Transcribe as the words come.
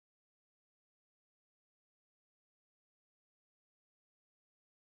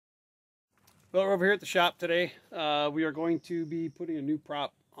Well, we're over here at the shop today. We are going to be putting a new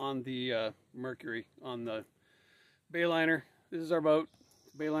prop on the Mercury, on the Bayliner. This is our boat,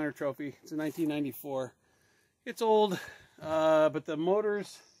 Bayliner Trophy. It's a 1994. It's old, but the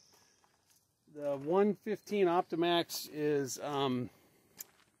motors, the 115 Optimax is,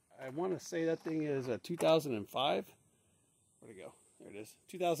 I want to say that thing is a 2005. Where'd it go? There it is.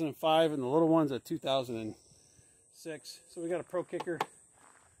 2005, and the little one's a 2006. So we got a Pro Kicker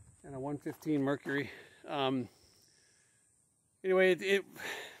and a 115 Mercury. Anyway,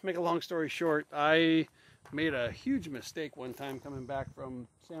 make a long story short, I made a huge mistake one time coming back from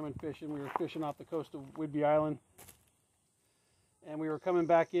salmon fishing. We were fishing off the coast of Whidbey Island, and we were coming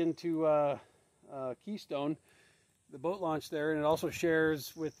back into Keystone, the boat launch there, and it also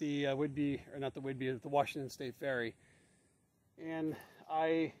shares with the Whidbey, or not the Whidbey, the Washington State Ferry. And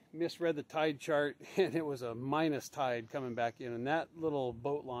I misread the tide chart, and it was a minus tide coming back in, and that little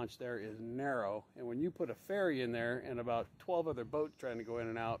boat launch there is narrow, and when you put a ferry in there and about 12 other boats trying to go in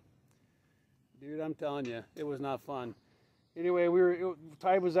and out, dude, I'm telling you, it was not fun. Anyway,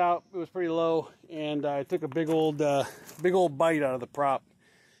 tide was out, it was pretty low, and I took a big old bite out of the prop.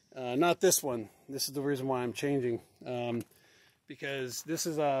 Not this one. This is the reason why I'm changing, because this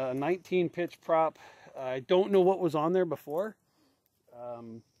is a 19 pitch prop. I don't know what was on there before.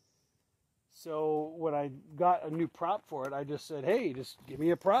 So when I got a new prop for it, I just said, hey, just give me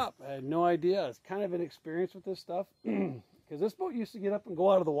a prop. I had no idea. It's kind of inexperienced with this stuff, because this boat used to get up and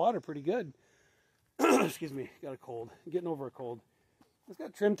go out of the water pretty good. Excuse me, got a cold. Getting over a cold. It's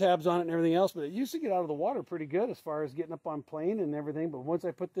got trim tabs on it and everything else, but it used to get out of the water pretty good as far as getting up on plane and everything. But once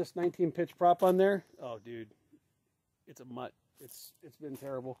I put this 19 pitch prop on there, oh dude, it's a mutt. It's been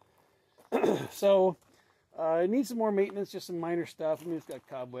terrible. So it needs some more maintenance, just some minor stuff. I mean, it's got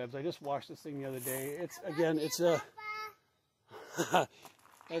cobwebs. I just washed this thing the other day. It's a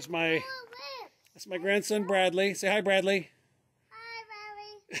that's my grandson Bradley. Say hi, Bradley. Hi,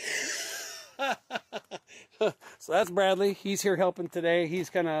 Bradley. So that's Bradley. He's here helping today. He's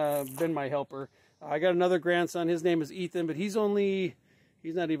kind of been my helper. I got another grandson. His name is Ethan, but he's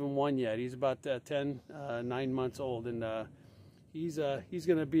not even one yet. He's about 9 months old, and he's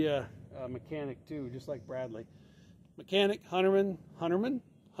going to be a mechanic too, just like Bradley. Mechanic, hunter,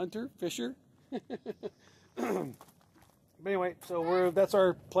 fisher. But anyway, so that's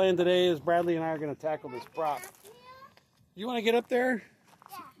our plan today. Is Bradley and I are going to tackle this prop. You want to get up there?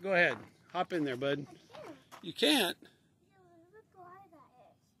 Yeah. Go ahead, hop in there, bud. You can't. Look how high that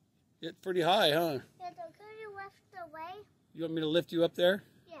is. It's pretty high, huh? Yeah, so could you lift away? You want me to lift you up there?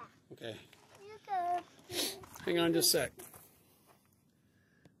 Yeah. Okay. You could. Hang on just a sec.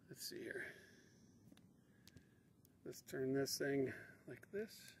 Let's see here. Let's turn this thing like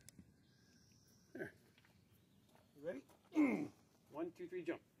this. There. You ready? 1, 2, 3,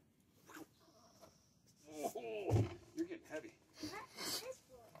 jump. Oh, you're getting heavy.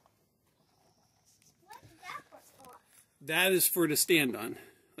 That is for to stand on.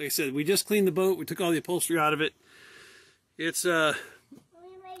 Like I said, we just cleaned the boat. We took all the upholstery out of it. It's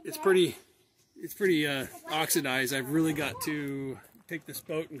pretty oxidized. I've really got to take this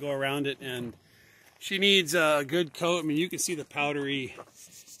boat and go around it, and she needs a good coat. I mean, you can see the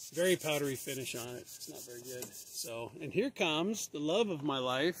very powdery finish on it. It's not very good. So, and here comes the love of my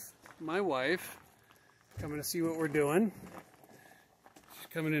life, my wife, coming to see what we're doing. She's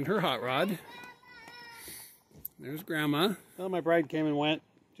coming in her hot rod. There's Grandma. Well, my bride came and went.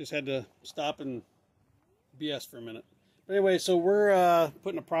 Just had to stop and BS for a minute. But anyway, so we're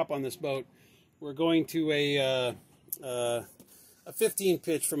putting a prop on this boat. We're going to a 15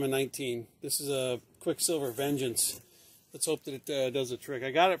 pitch from a 19. This is a Quicksilver Vengeance. Let's hope that it does the trick.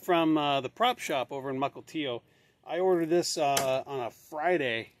 I got it from the prop shop over in Mukilteo. I ordered this on a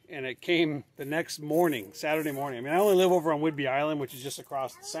Friday, and it came the next morning, Saturday morning. I mean, I only live over on Whidbey Island, which is just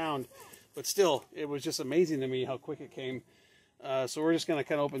across the sound. But still, it was just amazing to me how quick it came. So we're just going to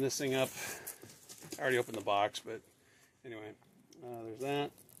kind of open this thing up. I already opened the box, but anyway, there's that.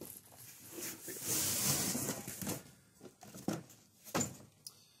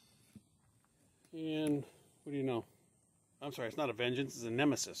 And what do you know? I'm sorry, it's not a Vengeance, it's a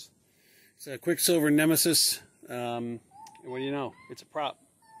Nemesis. It's a Quicksilver Nemesis. And what do you know? It's a prop.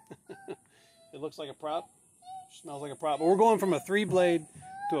 It looks like a prop, smells like a prop. But we're going from a 3-blade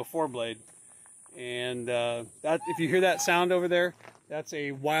to a 4-blade, and that, if you hear that sound over there, that's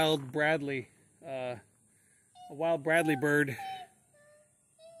a wild Bradley bird.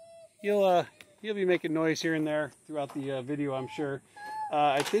 He'll be making noise here and there throughout the video, I'm sure.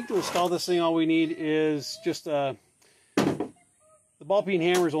 I think to install this thing, all we need is just the ball peen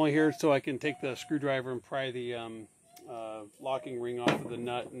hammer is only here so I can take the screwdriver and pry the locking ring off of the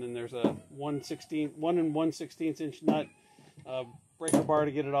nut, and then there's a 1 1/16 inch nut, breaker bar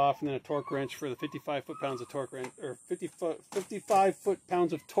to get it off, and then a torque wrench for the 55 foot-pounds of torque wrench, or 55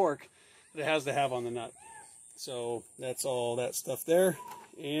 foot-pounds of torque that it has to have on the nut. So that's all that stuff there,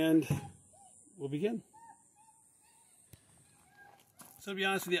 and we'll begin. So to be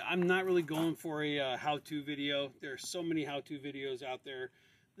honest with you, I'm not really going for a how-to video. There are so many how-to videos out there.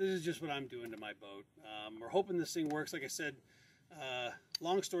 This is just what I'm doing to my boat. We're hoping this thing works. Like I said,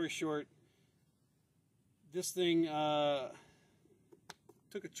 long story short, this thing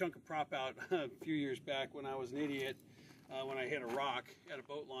took a chunk of prop out a few years back when I was an idiot, when I hit a rock at a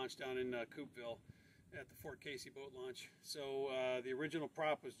boat launch down in Coopville at the Fort Casey boat launch. So the original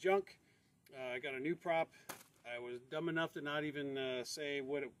prop was junk. I got a new prop. I was dumb enough to not even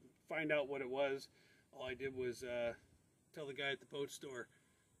find out what it was. All I did was tell the guy at the boat store,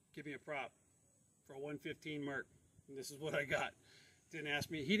 give me a prop for a 115 Merc. And this is what I got. He didn't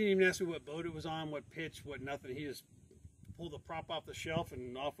even ask me what boat it was on, what pitch, what nothing. He just pulled the prop off the shelf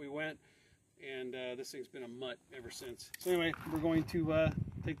and off we went. And this thing's been a mutt ever since. So anyway, we're going to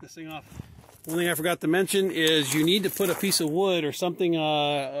take this thing off. One thing I forgot to mention is you need to put a piece of wood or something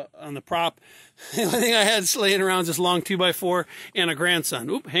on the prop. The only thing I had laying around is this long 2x4 and a grandson.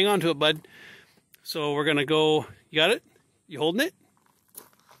 Oop, hang on to it, bud. So we're gonna go. You got it? You holding it?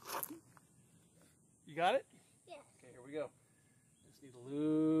 You got it? Yeah. Okay, here we go. Just need to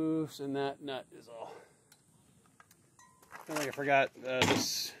loosen that nut is all. I feel like I forgot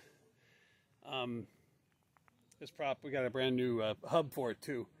this prop. We got a brand new hub for it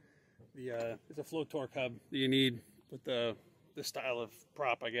too. It's a flow torque hub that you need with this style of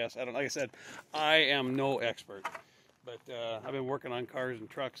prop, I guess. Like I said, I am no expert, but I've been working on cars and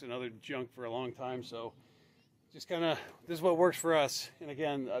trucks and other junk for a long time, so just kind of, this is what works for us. And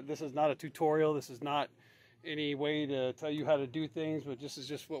again, this is not a tutorial. This is not any way to tell you how to do things, but this is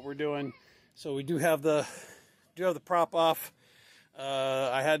just what we're doing. So we do have the prop off.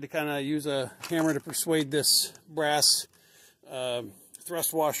 I had to kind of use a hammer to persuade this brass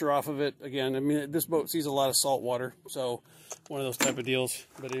thrust washer off of it. Again, I mean, this boat sees a lot of salt water, so one of those type of deals.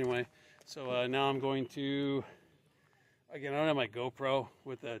 But anyway, so now I'm going to, again, I don't have my GoPro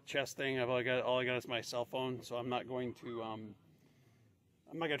with the chest thing. All I got is my cell phone, so I'm not going to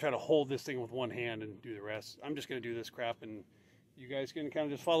try to hold this thing with one hand and do the rest. I'm just going to do this crap, and you guys can kind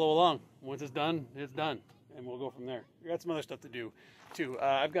of just follow along. Once it's done, and we'll go from there. We got some other stuff to do too.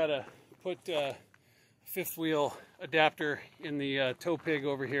 I've got to put fifth wheel adapter in the tow pig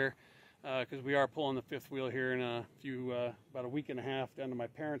over here, because we are pulling the fifth wheel here in about a week and a half down to my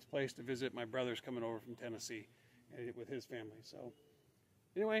parents' place to visit my brother's coming over from Tennessee with his family. So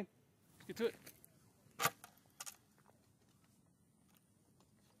anyway, let's get to it.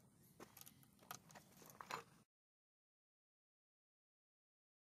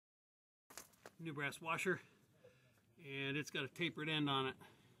 New brass washer, and it's got a tapered end on it.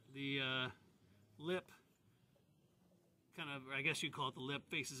 The lip, kind of, I guess you'd call it the lip,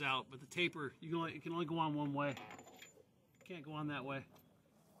 faces out, but the taper, it can only go on one way. It can't go on that way.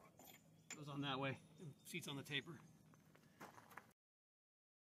 It goes on that way. The seat's on the taper.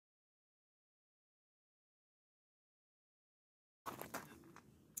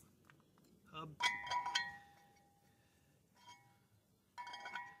 Hub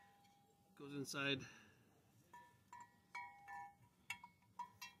goes inside.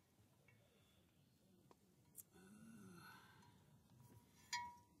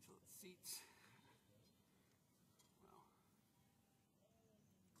 Seats. Wow.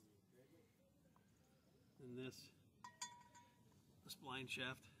 And this spline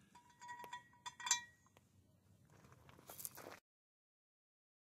shaft.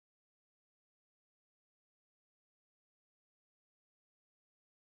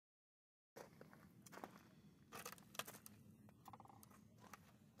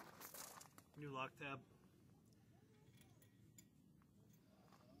 New lock tab.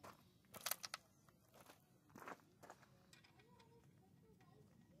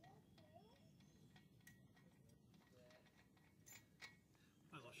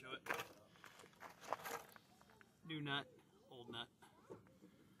 Might as well show it. New nut, old nut.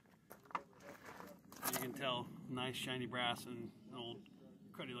 You can tell, nice shiny brass and an old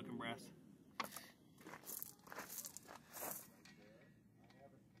cruddy looking brass.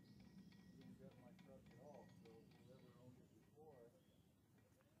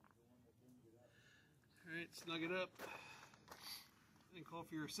 Alright, snug it up. And call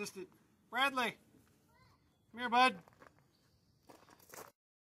for your assistant. Bradley! Come here, bud.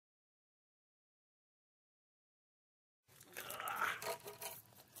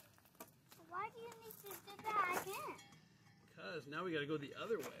 Why do you need to do that again? does. Now we got to go the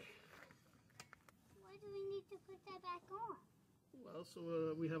other way. Why do we need to put that back on? Well, so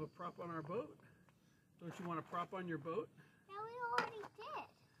we have a prop on our boat. Don't you want a prop on your boat? Yeah, we already did.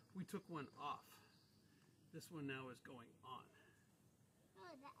 We took one off. This one now is going on.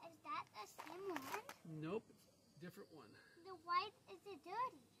 Oh, is that the same one? Nope, it's a different one. The white, is it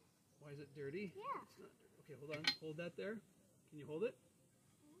dirty? Why is it dirty? Yeah. It's not dirty. Okay, hold on. Hold that there. Can you hold it?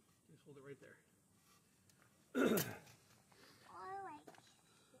 Just hold it right there.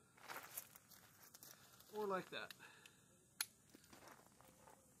 Or like that.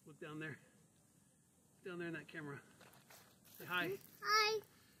 Look down there. Down there in that camera. Say hi. Hi.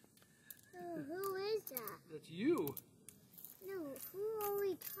 Who is that? That's you. No, who are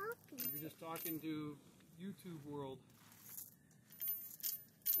we talking You're just talking to YouTube world.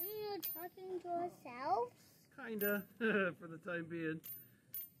 to? Are you talking to ourselves? Kinda, for the time being.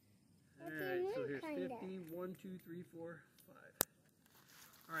 What do you Alright, so mean, here's kinda? 50, 1, 2, 3, 4, 5.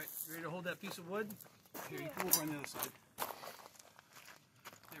 Alright, you ready to hold that piece of wood? Here, you come over on the other side. I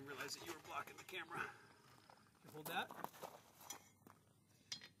didn't realize that you were blocking the camera. You hold that.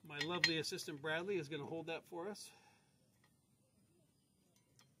 My lovely assistant Bradley is going to hold that for us.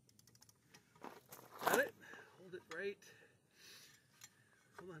 Got it? Hold it right.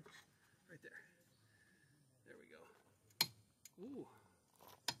 Hold on. Right there. There we go. Ooh.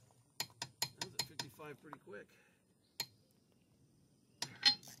 That was at 55 pretty quick.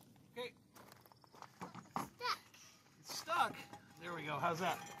 Okay. Stuck. It's stuck. There we go. How's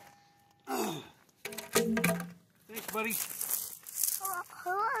that? Thanks, buddy. Who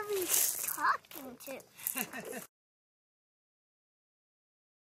are we talking to?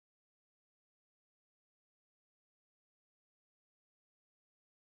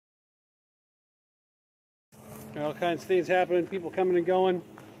 All kinds of things happening, people coming and going.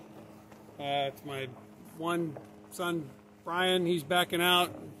 It's my one son, Brian. He's backing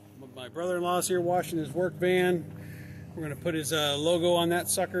out. My brother-in-law's here washing his work van. We're going to put his logo on that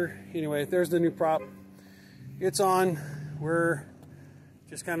sucker. Anyway, there's the new prop. It's on. We're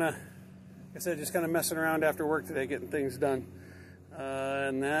just kind of, like I said, just kind of messing around after work today, getting things done.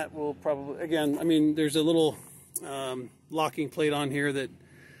 And that will probably, again, I mean, there's a little locking plate on here that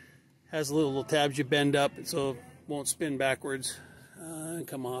has little tabs you bend up so it won't spin backwards and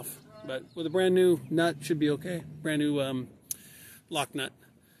come off. But with a brand new nut, should be okay. Brand new lock nut.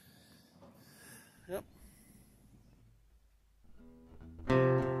 Yep.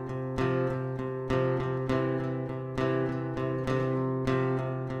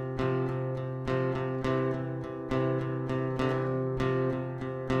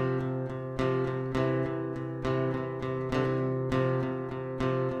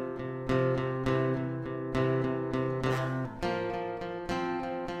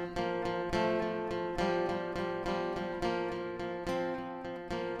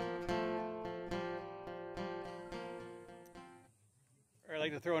 I'd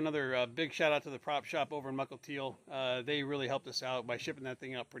like to throw another big shout out to the prop shop over in Muckleteal. They really helped us out by shipping that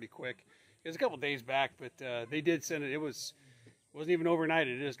thing out pretty quick. It was a couple days back, but they did send it. It wasn't even overnight.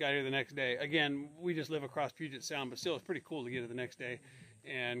 It just got here the next day. Again, we just live across Puget Sound, but still, it's pretty cool to get it the next day.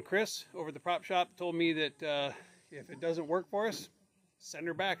 And Chris over at the prop shop told me that if it doesn't work for us, send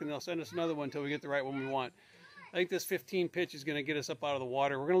her back, and they'll send us another one until we get the right one we want. I think this 15 pitch is going to get us up out of the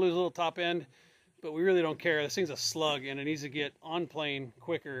water. We're going to lose a little top end, but we really don't care. This thing's a slug, and it needs to get on plane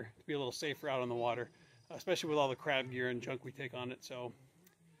quicker to be a little safer out on the water, especially with all the crab gear and junk we take on it. So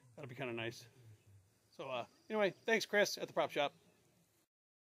that'll be kind of nice. So anyway, thanks, Chris, at the prop shop.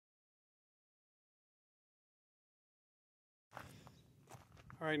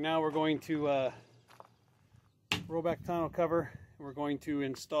 All right, now we're going to roll back the tonneau cover. We're going to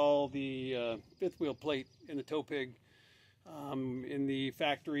install the fifth wheel plate in the tow pig in the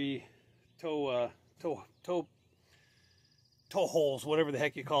factory tow holes, whatever the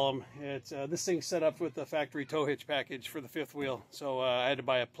heck you call them. It's this thing's set up with the factory tow hitch package for the fifth wheel. So I had to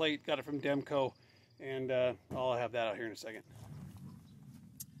buy a plate, got it from Demco, and I'll have that out here in a second.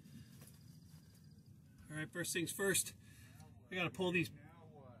 All right, first things first, I got to pull these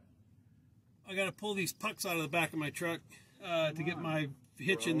pucks out of the back of my truck to get my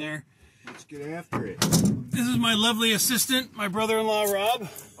hitch in there. Let's get after it. This is my lovely assistant, my brother-in-law, Rob.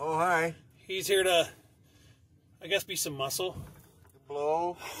 Oh, hi. He's here to, I guess, be some muscle.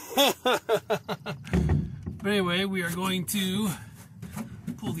 Blow. But anyway, we are going to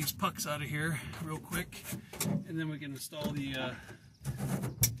pull these pucks out of here real quick, and then we can install the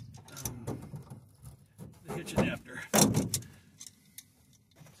hitch adapter.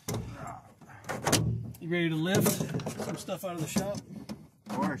 You ready to lift some stuff out of the shop?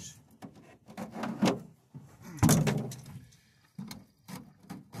 Of course.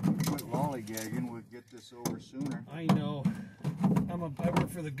 lollygagging, we'd get this over sooner. I know. I work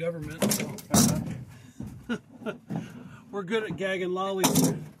for the government, so we're good at gagging lollies.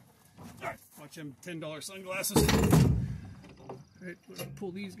 All right, watch them $10 sunglasses. All right, let's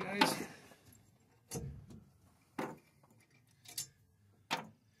pull these guys.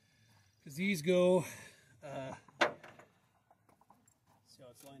 Because these go, see how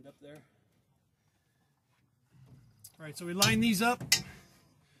it's lined up there? All right, so we line these up.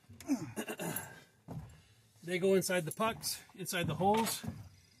 They go inside the pucks, inside the holes,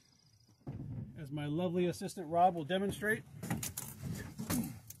 as my lovely assistant Rob will demonstrate.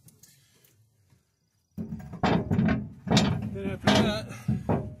 Then after that,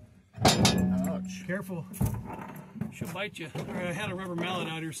 Ouch. careful, she'll bite you. All right, I had a rubber mallet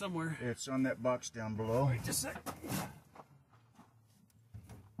out here somewhere. It's on that box down below. Wait just a sec.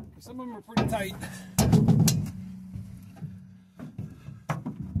 Some of them are pretty tight.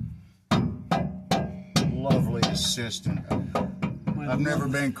 Lovely assistant. I've never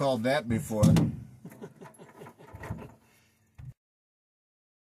been called that before.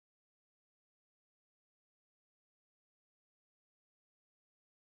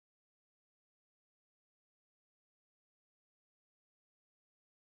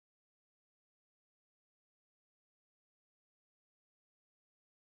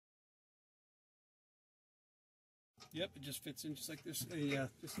 Yep, it just fits in just like this. It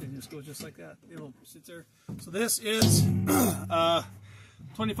just goes just like that. It'll sit there. So this is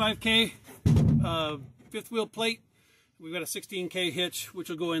 25K fifth wheel plate. We've got a 16K hitch, which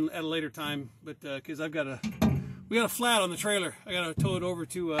will go in at a later time. But because we got a flat on the trailer, I got to tow it over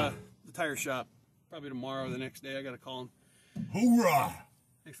to the tire shop. Probably tomorrow or the next day. I got to call him. Hoorah!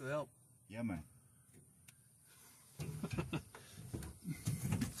 Thanks for the help. Yeah, man.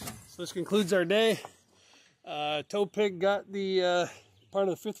 So this concludes our day. Tow Pig got the part of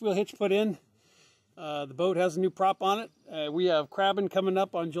the fifth wheel hitch put in. The boat has a new prop on it. We have crabbing coming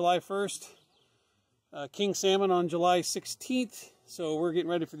up on July 1st. King salmon on July 16th. So we're getting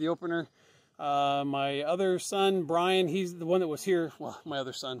ready for the opener. My other son, Brian, he's the one that was here. Well, my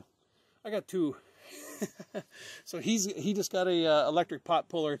other son. I got two. So he just got a electric pot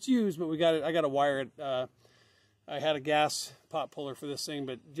puller. It's used, but I got to wire it. I had a gas pot puller for this thing,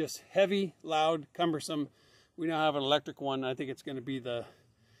 but just heavy, loud, cumbersome. We now have an electric one. I think it's going to be the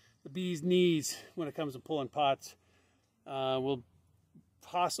bee's knees when it comes to pulling pots. We'll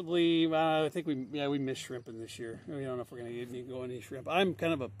possibly, I think we missed shrimping this year. We don't know if we're going to go any shrimp. I'm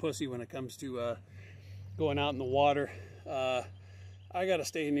kind of a pussy when it comes to going out in the water. I got to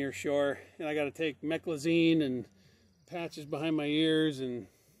stay near shore, and I got to take meclizine and patches behind my ears, and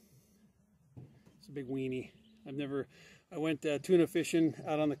it's a big weenie. I went tuna fishing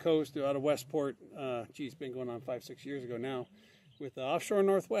out on the coast, out of Westport. Geez, been going on 5-6 years ago now, with Offshore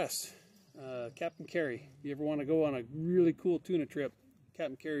Northwest, Captain Carey. If you ever want to go on a really cool tuna trip,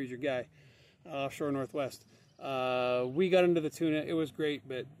 Captain Carey's your guy. Offshore Northwest. We got into the tuna. It was great,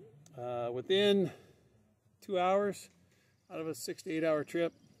 but within 2 hours out of a 6 to 8 hour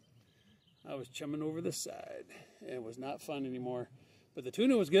trip, I was chumming over the side. It was not fun anymore, but the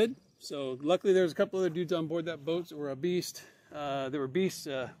tuna was good. So luckily there was a couple other dudes on board that boat that were a beast. They were beasts.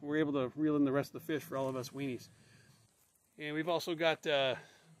 We were able to reel in the rest of the fish for all of us weenies. And we've also got we're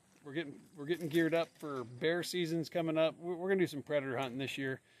getting geared up for bear seasons coming up. We're gonna do some predator hunting this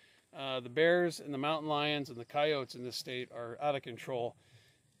year. The bears and the mountain lions and the coyotes in this state are out of control.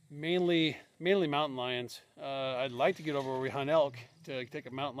 Mainly mountain lions. I'd like to get over where we hunt elk to take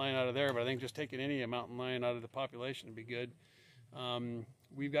a mountain lion out of there, but I think just taking any mountain lion out of the population would be good.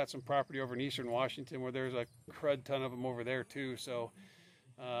 We've got some property over in eastern Washington where there's a crud ton of them over there too, so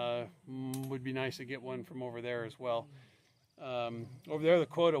would be nice to get one from over there as well. Over there, the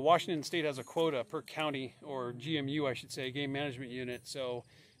quota, Washington State has a quota per county, or GMU I should say, game management unit. So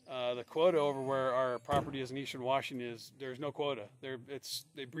the quota over where our property is in eastern Washington is, there's no quota.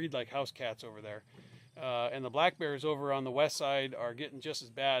 They breed like house cats over there. And the black bears over on the west side are getting just as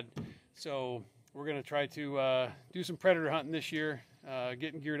bad. So we're going to try to do some predator hunting this year,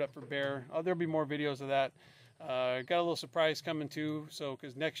 getting geared up for bear. There'll be more videos of that. Got a little surprise coming too, so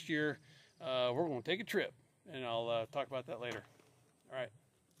because next year we're going to take a trip, and I'll talk about that later. All right.